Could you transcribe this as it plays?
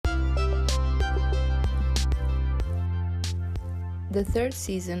The third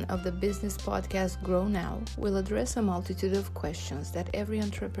season of the business podcast Grow Now will address a multitude of questions that every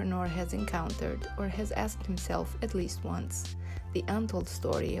entrepreneur has encountered or has asked himself at least once. The untold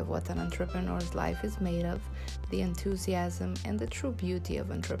story of what an entrepreneur's life is made of, the enthusiasm and the true beauty of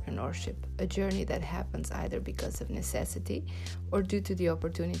entrepreneurship, a journey that happens either because of necessity or due to the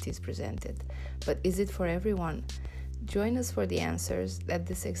opportunities presented. But is it for everyone? Join us for the answers that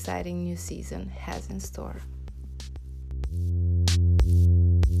this exciting new season has in store.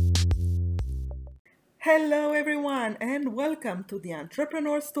 Hello everyone and welcome to the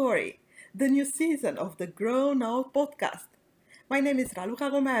Entrepreneur Story, the new season of the Grow Now podcast. My name is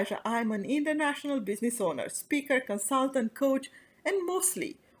Raluca Gomeja. I'm an international business owner, speaker, consultant, coach, and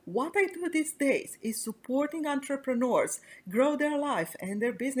mostly what I do these days is supporting entrepreneurs grow their life and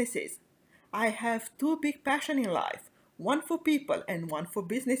their businesses. I have two big passions in life, one for people and one for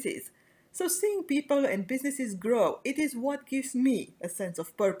businesses. So seeing people and businesses grow, it is what gives me a sense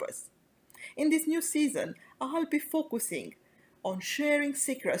of purpose. In this new season, I'll be focusing on sharing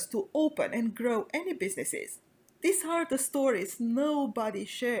secrets to open and grow any businesses. These are the stories nobody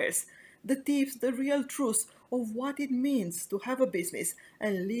shares, the tips, the real truth of what it means to have a business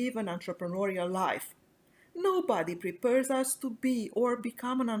and live an entrepreneurial life. Nobody prepares us to be or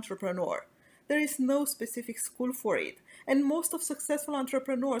become an entrepreneur. There is no specific school for it, and most of successful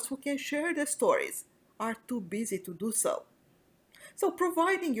entrepreneurs who can share their stories are too busy to do so. So,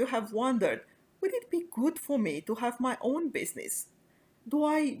 providing you have wondered, would it be good for me to have my own business? Do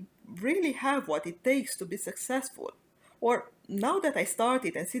I really have what it takes to be successful? Or now that I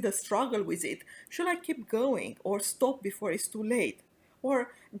started and see the struggle with it, should I keep going or stop before it's too late?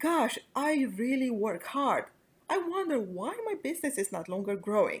 Or, gosh, I really work hard. I wonder why my business is not longer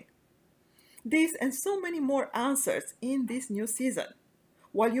growing. These and so many more answers in this new season.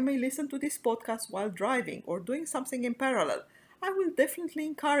 While you may listen to this podcast while driving or doing something in parallel, I will definitely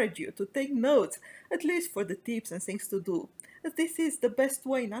encourage you to take notes, at least for the tips and things to do, as this is the best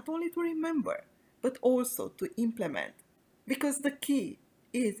way not only to remember, but also to implement. Because the key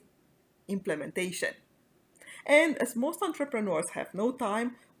is implementation. And as most entrepreneurs have no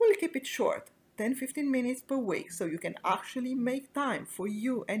time, we'll keep it short, 10-15 minutes per week, so you can actually make time for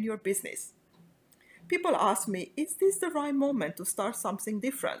you and your business. People ask me, is this the right moment to start something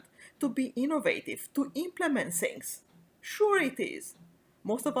different, to be innovative, to implement things? Sure, it is.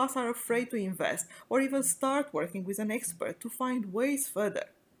 Most of us are afraid to invest or even start working with an expert to find ways further.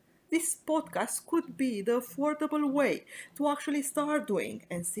 This podcast could be the affordable way to actually start doing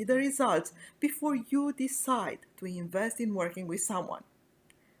and see the results before you decide to invest in working with someone.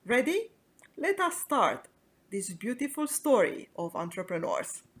 Ready? Let us start this beautiful story of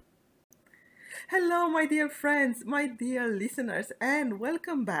entrepreneurs. Hello, my dear friends, my dear listeners, and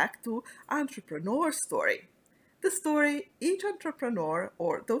welcome back to Entrepreneur Story. The story each entrepreneur,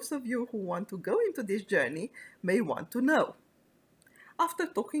 or those of you who want to go into this journey, may want to know. After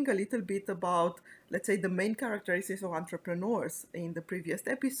talking a little bit about, let's say, the main characteristics of entrepreneurs in the previous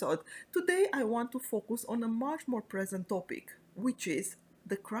episode, today I want to focus on a much more present topic, which is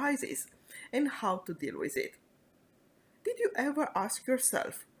the crisis and how to deal with it. Did you ever ask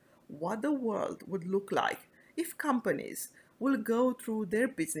yourself what the world would look like if companies will go through their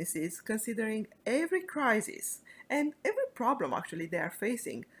businesses considering every crisis and every problem actually they are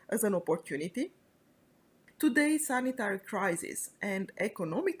facing as an opportunity? Today's sanitary crisis and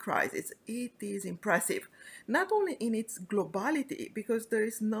economic crisis, it is impressive, not only in its globality, because there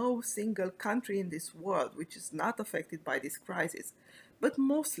is no single country in this world which is not affected by this crisis, but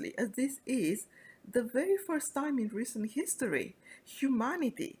mostly as this is the very first time in recent history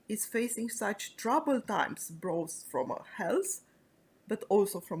humanity is facing such troubled times, both from a health but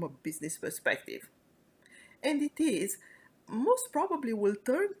also from a business perspective. And it is most probably will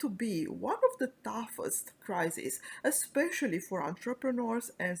turn to be one of the toughest crises, especially for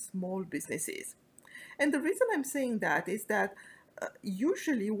entrepreneurs and small businesses. And the reason I'm saying that is that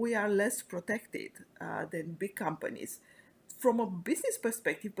usually we are less protected than big companies. From a business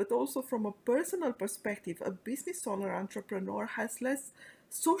perspective, but also from a personal perspective, a business owner, entrepreneur has less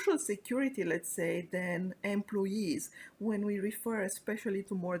social security, let's say, than employees when we refer especially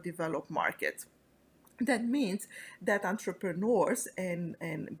to more developed markets. That means that entrepreneurs and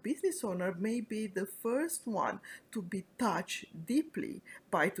business owners may be the first one to be touched deeply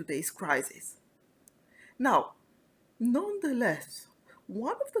by today's crisis. Now, nonetheless,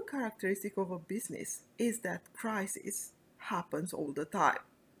 one of the characteristics of a business is that crisis happens all the time.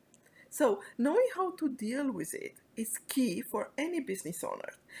 So, knowing how to deal with it is key for any business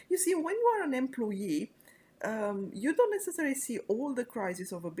owner. You see, when you are an employee, you don't necessarily see all the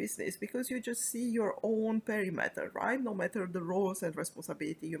crises of a business because you just see your own perimeter, right? No matter the roles and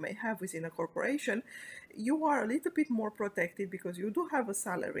responsibility you may have within a corporation, you are a little bit more protected because you do have a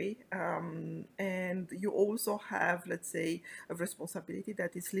salary, and you also have, let's say, a responsibility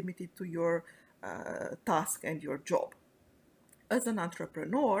that is limited to your task and your job. As an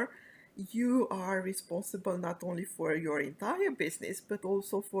entrepreneur, you are responsible not only for your entire business, but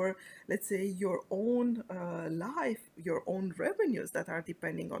also for, let's say, your own life, your own revenues that are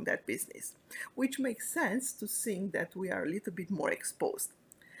depending on that business, which makes sense to think that we are a little bit more exposed.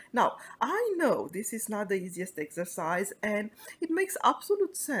 Now, I know this is not the easiest exercise, and it makes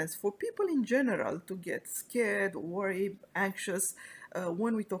absolute sense for people in general to get scared, worried, anxious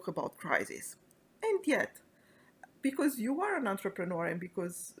when we talk about crisis. And yet, because you are an entrepreneur and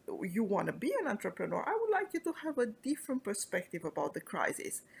because you want to be an entrepreneur, I would like you to have a different perspective about the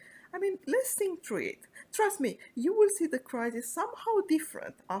crisis. I mean, let's think through it. Trust me, you will see the crisis somehow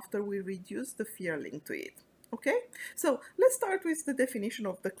different after we reduce the fear linked to it. Okay? So let's start with the definition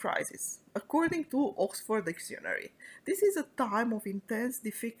of the crisis. According to Oxford Dictionary, this is a time of intense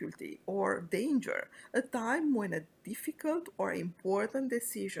difficulty or danger, a time when a difficult or important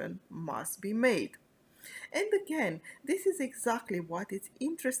decision must be made. And again, this is exactly what is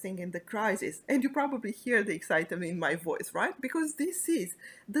interesting in the crisis. And you probably hear the excitement in my voice, right? Because this is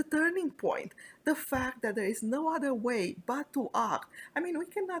the turning point, the fact that there is no other way but to act. I mean, we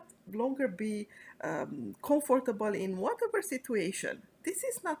cannot longer be comfortable in whatever situation. This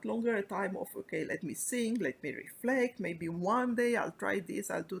is not longer a time of, okay, let me think, let me reflect, maybe one day I'll try this,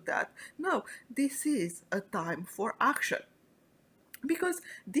 I'll do that. No, this is a time for action. Because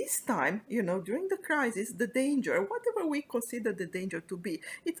this time, during the crisis, the danger, whatever we consider the danger to be,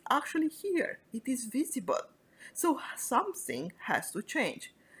 it's actually here. It is visible. So something has to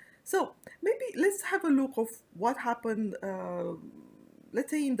change. So maybe let's have a look of what happened,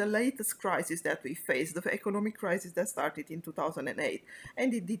 let's say, in the latest crisis that we faced, the economic crisis that started in 2008,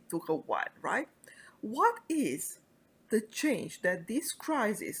 and it did took a while, right? What is the change that this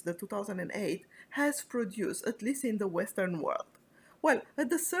crisis, the 2008, has produced, at least in the Western world? Well, at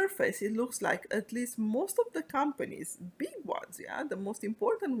the surface, it looks like at least most of the companies, big ones, yeah, the most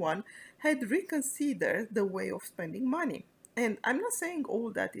important one, had reconsidered the way of spending money. And I'm not saying all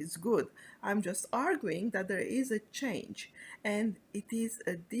that is good. I'm just arguing that there is a change and it is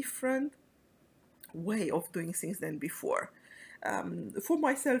a different way of doing things than before. For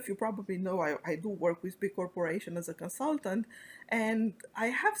myself, you probably know I do work with big corporations as a consultant, and I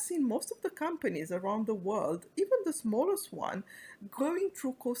have seen most of the companies around the world, even the smallest one, going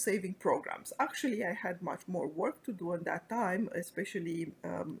through cost-saving programs. Actually, I had much more work to do at that time, especially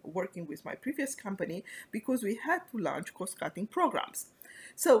working with my previous company, because we had to launch cost-cutting programs.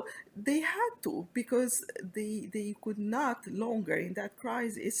 So they had to, because they could not longer in that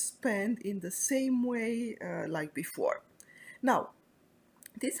crisis spend in the same way like before. Now,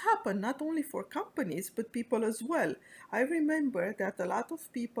 this happened not only for companies but people as well. I remember that a lot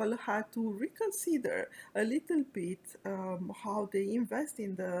of people had to reconsider a little bit how they invest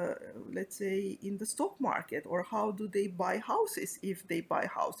in the, let's say, in the stock market, or how do they buy houses, if they buy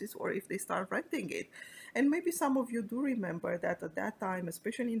houses or if they start renting it. And maybe some of you do remember that at that time,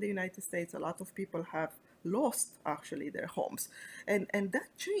 especially in the United States, a lot of people have lost actually their homes, and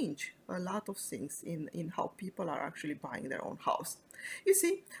that changed a lot of things in how people are actually buying their own house. You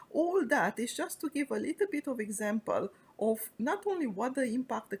see, all that is just to give a little bit of example of not only what the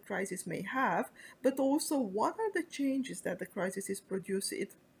impact the crisis may have, but also what are the changes that the crisis is producing.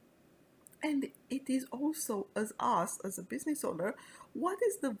 And it is also, as us as a business owner, what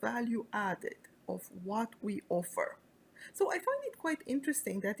is the value added of what we offer. So I find it quite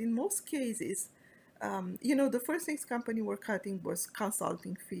interesting that in most cases, the first things company were cutting was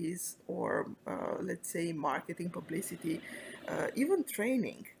consulting fees, or let's say marketing, publicity, even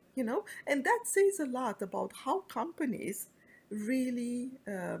training, and that says a lot about how companies really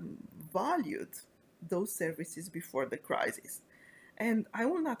valued those services before the crisis. And I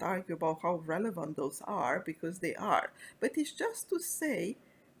will not argue about how relevant those are, because they are, but it's just to say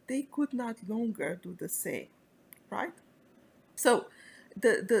they could not longer do the same, right? So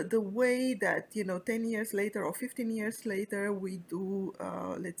the way that 10 years later or 15 years later we do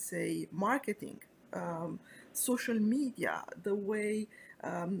let's say marketing, social media, the way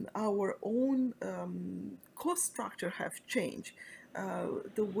our own cost structure have changed,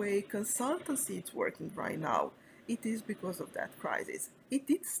 the way consultancy is working right now, it is because of that crisis. It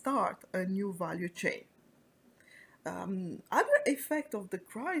did start a new value chain. Other effect of the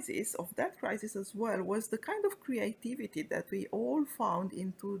crisis, of that crisis as well, was the kind of creativity that we all found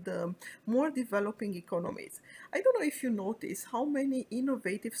into the more developing economies. I don't know if you notice how many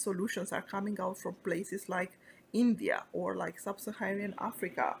innovative solutions are coming out from places like India or like sub-Saharan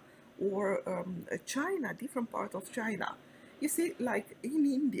Africa or China, different parts of China. You see, like in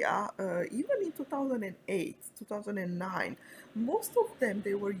India, even in 2008, 2009, most of them,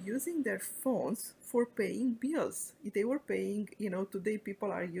 they were using their phones for paying bills. They were paying, today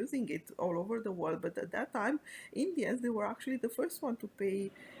people are using it all over the world, but at that time, Indians, they were actually the first one to pay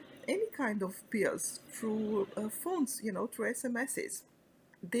any kind of bills through phones, through SMSs.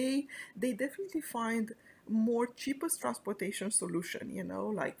 They definitely find more cheapest transportation solution,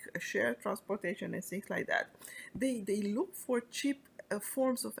 like a shared transportation and things like that. They look for cheap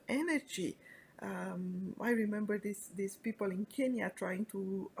forms of energy. I remember these people in Kenya trying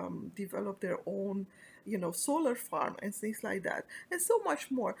to develop their own, solar farm and things like that, and so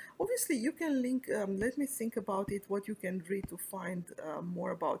much more. Obviously, you can link. Let me think about it. What you can read to find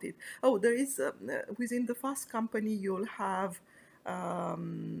more about it. Oh, there is within the Fast Company, you'll have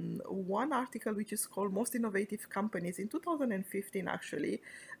one article which is called Most Innovative Companies in 2015, actually,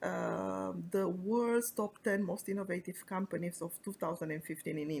 the world's top 10 most innovative companies of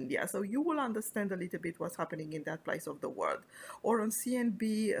 2015 in India. So you will understand a little bit what's happening in that place of the world. Or on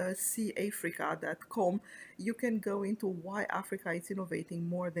CNBCAfrica.com, you can go into why Africa is innovating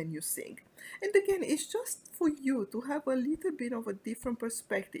more than you think. And again, it's just for you to have a little bit of a different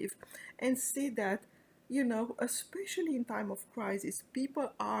perspective and see that, especially in time of crisis,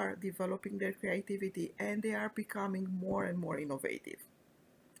 people are developing their creativity and they are becoming more and more innovative.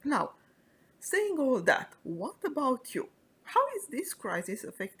 Now, saying all that, what about you? How is this crisis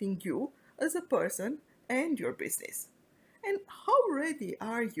affecting you as a person and your business? And how ready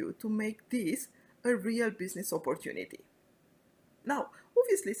are you to make this a real business opportunity? Now,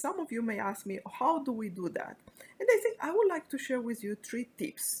 obviously, some of you may ask me, how do we do that? And I think I would like to share with you 3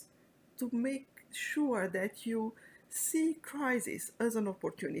 tips to make sure that you see crisis as an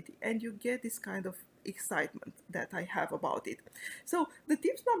opportunity and you get this kind of excitement that I have about it. So the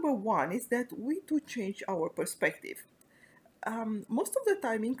tips number 1 is that we do change our perspective. Most of the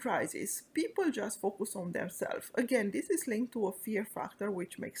time in crisis, people just focus on themselves. Again, this is linked to a fear factor,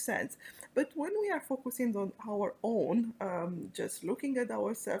 which makes sense. But when we are focusing on our own, just looking at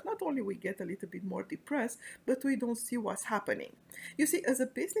ourselves, not only we get a little bit more depressed, but we don't see what's happening. You see, as a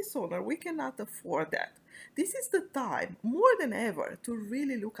business owner, we cannot afford that. This is the time, more than ever, to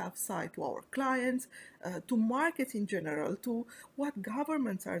really look outside to our clients, to markets in general, to what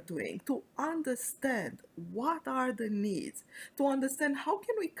governments are doing, to understand what are the needs, to understand how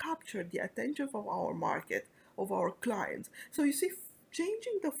can we capture the attention of our market, of our clients. So you see,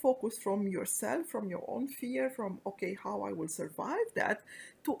 changing the focus from yourself, from your own fear, from, okay, how I will survive that,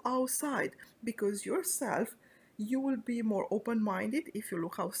 to outside, because yourself, you will be more open-minded if you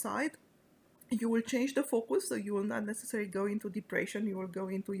look outside. You will change the focus, so you will not necessarily go into depression. You will go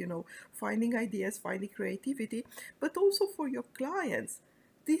into, finding ideas, finding creativity. But also for your clients,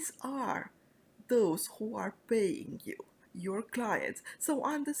 these are those who are paying you, your clients. So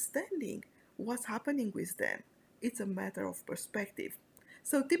understanding what's happening with them, it's a matter of perspective.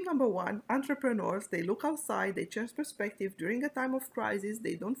 So tip number 1, entrepreneurs, they look outside, they change perspective during a time of crisis.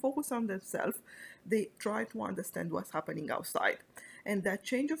 They don't focus on themselves. They try to understand what's happening outside. And that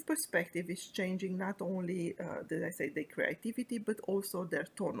change of perspective is changing not only, their creativity, but also their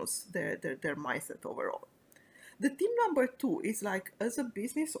tonus, their mindset overall. The tip number 2 is like, as a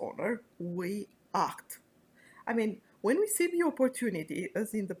business owner, we act. I mean, when we see the opportunity,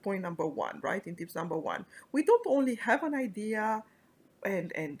 as in the point number 1, right, in tips number 1, we don't only have an idea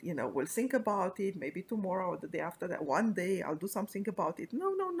and we'll think about it maybe tomorrow or the day after that. One day I'll do something about it.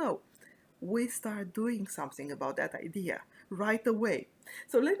 No. We start doing something about that idea right away.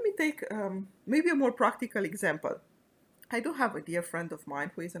 So let me take maybe a more practical example. I do have a dear friend of mine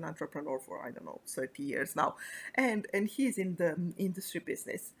who is an entrepreneur for, I don't know, 30 years now, and he's in the industry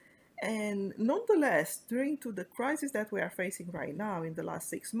business. And nonetheless, during to the crisis that we are facing right now in the last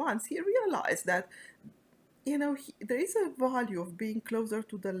 6 months, he realized that there is a value of being closer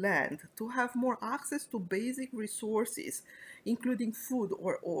to the land, to have more access to basic resources, including food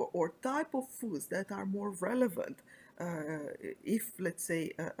or type of foods that are more relevant if, let's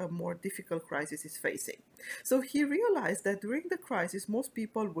say, a more difficult crisis is facing. So he realized that during the crisis, most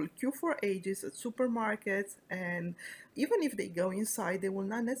people will queue for ages at supermarkets, and even if they go inside, they will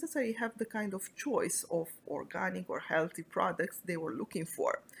not necessarily have the kind of choice of organic or healthy products they were looking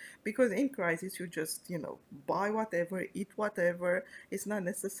for. Because in crisis, you just, buy whatever, eat whatever. It's not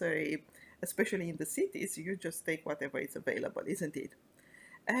necessary especially in the cities, you just take whatever is available, isn't it?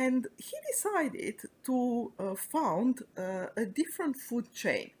 And he decided to found a different food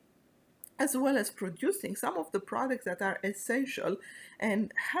chain, as well as producing some of the products that are essential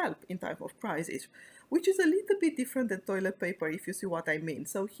and help in time of crisis, which is a little bit different than toilet paper, if you see what I mean.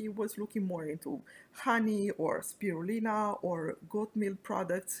 So he was looking more into honey or spirulina or goat milk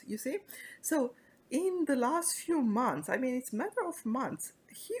products, you see. So in the last few months, I mean, it's a matter of months,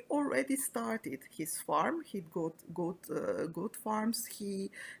 he already started his farm. He goat farms. He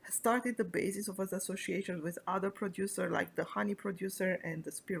started the basis of his association with other producers like the honey producer and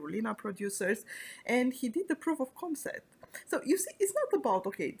the spirulina producers, and he did the proof of concept. So you see, it's not about,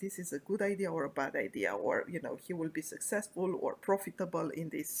 okay, this is a good idea or a bad idea, or he will be successful or profitable in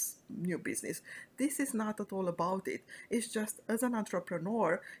this new business. This is not at all about it. It's just, as an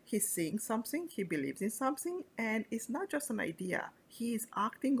entrepreneur, he's seeing something, he believes in something, and it's not just an idea. He is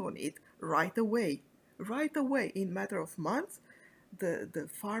acting on it right away. Right away, in matter of months, the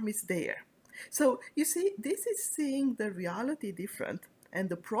farm is there. So you see, this is seeing the reality different and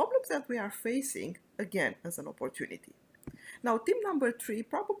the problems that we are facing again as an opportunity. Now, tip number 3,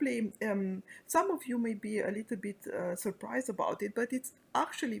 probably some of you may be a little bit surprised about it, but it's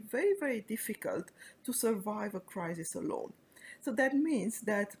actually very, very difficult to survive a crisis alone. So that means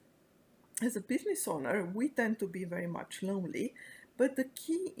that as a business owner, we tend to be very much lonely, but the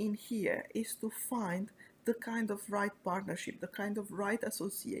key in here is to find the kind of right partnership, the kind of right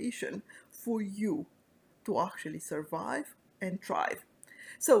association for you to actually survive and thrive.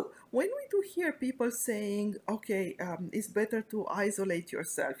 So when we do hear people saying, okay, it's better to isolate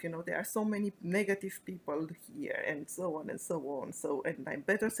yourself, there are so many negative people here and so on and so on, and I'm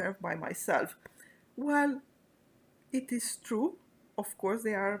better served by myself. Well, it is true. Of course,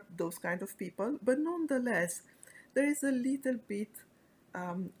 there are those kind of people, but nonetheless, there is a little bit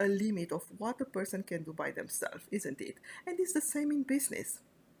a limit of what a person can do by themselves, isn't it? And it's the same in business.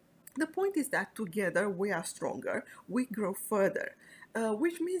 The point is that together we are stronger, we grow further,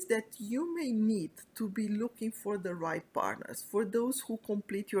 which means that you may need to be looking for the right partners, for those who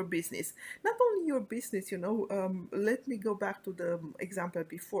complete your business. Not only your business, let me go back to the example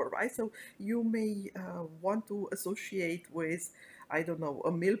before, right? So you may want to associate with, I don't know,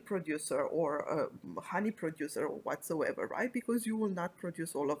 a milk producer or a honey producer or whatsoever, right? Because you will not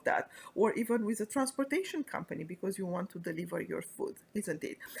produce all of that. Or even with a transportation company because you want to deliver your food, isn't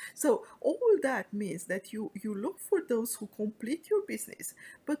it? So all that means that you look for those who complete your business,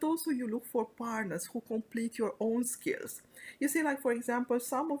 but also you look for partners who complete your own skills. You see, like for example,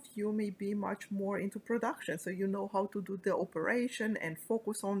 some of you may be much more into production, so you know how to do the operation and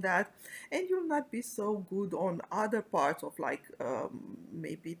focus on that, and you'll not be so good on other parts of like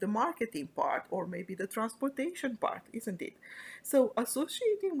maybe the marketing part or maybe the transportation part, isn't it? So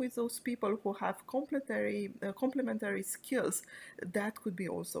associating with those people who have complementary skills, that could be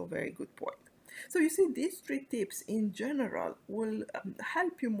also a very good point. So you see, these 3 tips in general will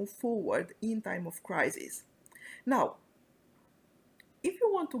help you move forward in time of crisis. Now, if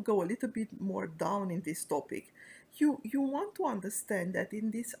you want to go a little bit more down in this topic, you want to understand that in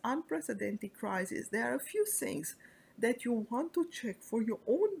this unprecedented crisis, there are a few things that you want to check for your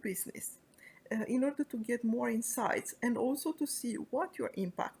own business in order to get more insights and also to see what your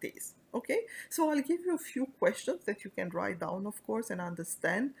impact is. Okay, so I'll give you a few questions that you can write down, of course, and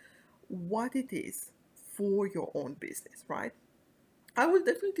understand what it is for your own business, right? I will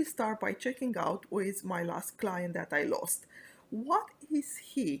definitely start by checking out with my last client that I lost. What is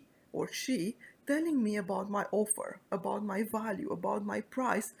he or she telling me about my offer, about my value, about my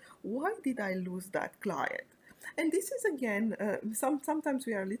price? Why did I lose that client? And this is again, sometimes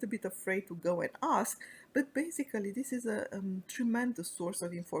we are a little bit afraid to go and ask, but basically this is a tremendous source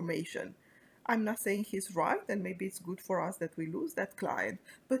of information. I'm not saying he's right, and maybe it's good for us that we lose that client,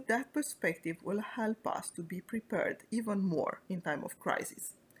 but that perspective will help us to be prepared even more in time of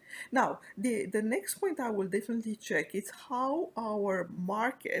crisis. Now, the next point I will definitely check is how our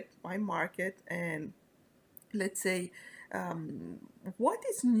market, my market, and let's say what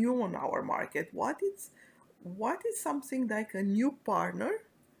is new on our market, what is something like a new partner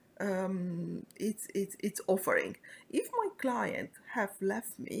it's offering. If my client have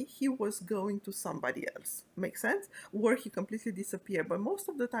left me, he was going to somebody else. Make sense? Or he completely disappeared. But most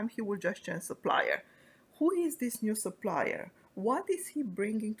of the time, he will just change supplier. Who is this new supplier? What is he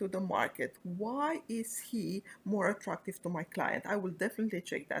bringing to the market? Why is he more attractive to my client? I will definitely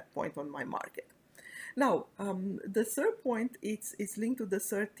check that point on my market. Now, the third point is linked to the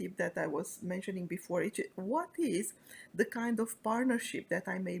third tip that I was mentioning before. What is the kind of partnership that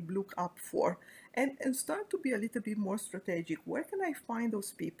I may look up for? and start to be a little bit more strategic. Where can I find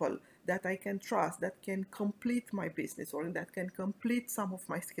those people that I can trust, that can complete my business or that can complete some of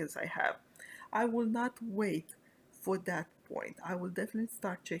my skills I have? I will not wait for that point. I will definitely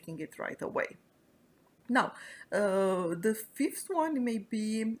start checking it right away. Now, the fifth one may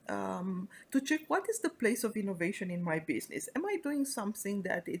be to check what is the place of innovation in my business. Am I doing something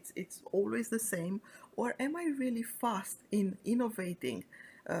that it's always the same, or am I really fast in innovating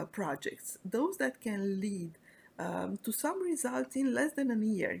projects? Those that can lead to some results in less than a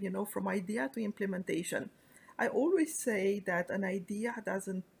year, from idea to implementation. I always say that an idea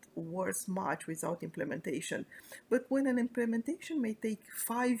doesn't worth much without implementation, but when an implementation may take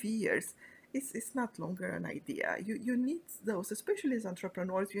 5 years, it's not longer an idea. You need those, especially as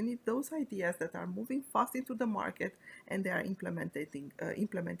entrepreneurs, you need those ideas that are moving fast into the market and they are implemented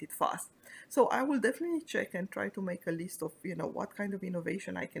fast. So I will definitely check and try to make a list of what kind of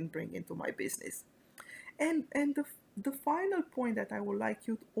innovation I can bring into my business. And the final point that I would like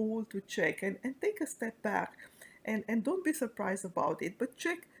you all to check and take a step back and don't be surprised about it, but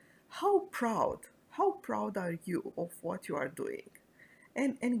check how proud are you of what you are doing,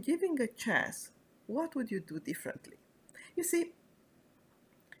 and giving a chance, what would you do differently? You see,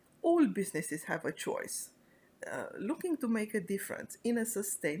 all businesses have a choice, looking to make a difference in a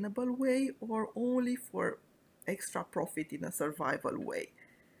sustainable way or only for extra profit in a survival way.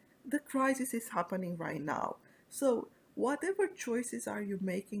 The crisis is happening right now. So whatever choices are you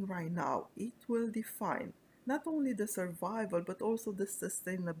making right now, it will define not only the survival, but also the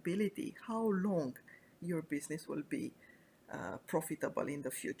sustainability, how long your business will be profitable in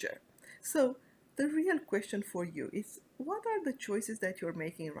the future. So the real question for you is, what are the choices that you're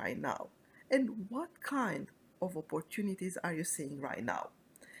making right now? And what kind of opportunities are you seeing right now?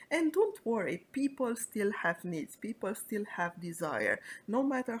 And don't worry, people still have needs, people still have desire. No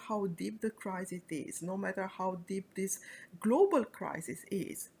matter how deep the crisis is, no matter how deep this global crisis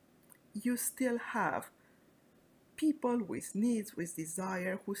is, you still have people with needs, with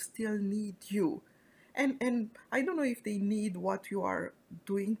desire, who still need you. And I don't know if they need what you are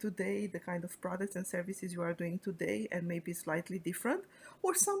doing today, the kind of products and services you are doing today, and maybe slightly different,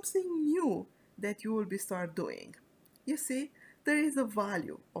 or something new that you will be start doing. You see, there is a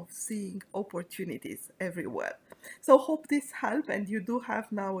value of seeing opportunities everywhere. So hope this helped, and you do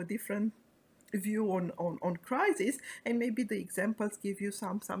have now a different view on crisis, and maybe the examples give you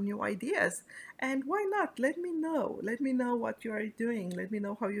some new ideas. And why not, let me know what you are doing, let me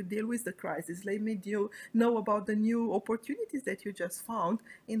know how you deal with the crisis, let me know about the new opportunities that you just found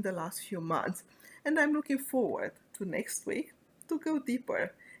in the last few months. And I'm looking forward to next week to go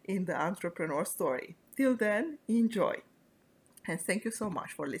deeper in the entrepreneur story. Till then, enjoy, and thank you so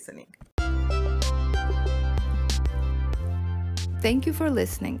much for listening. Thank you for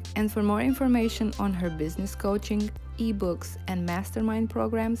listening, and for more information on her business coaching, ebooks, and mastermind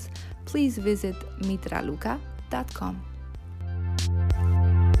programs, please visit mitraluka.com.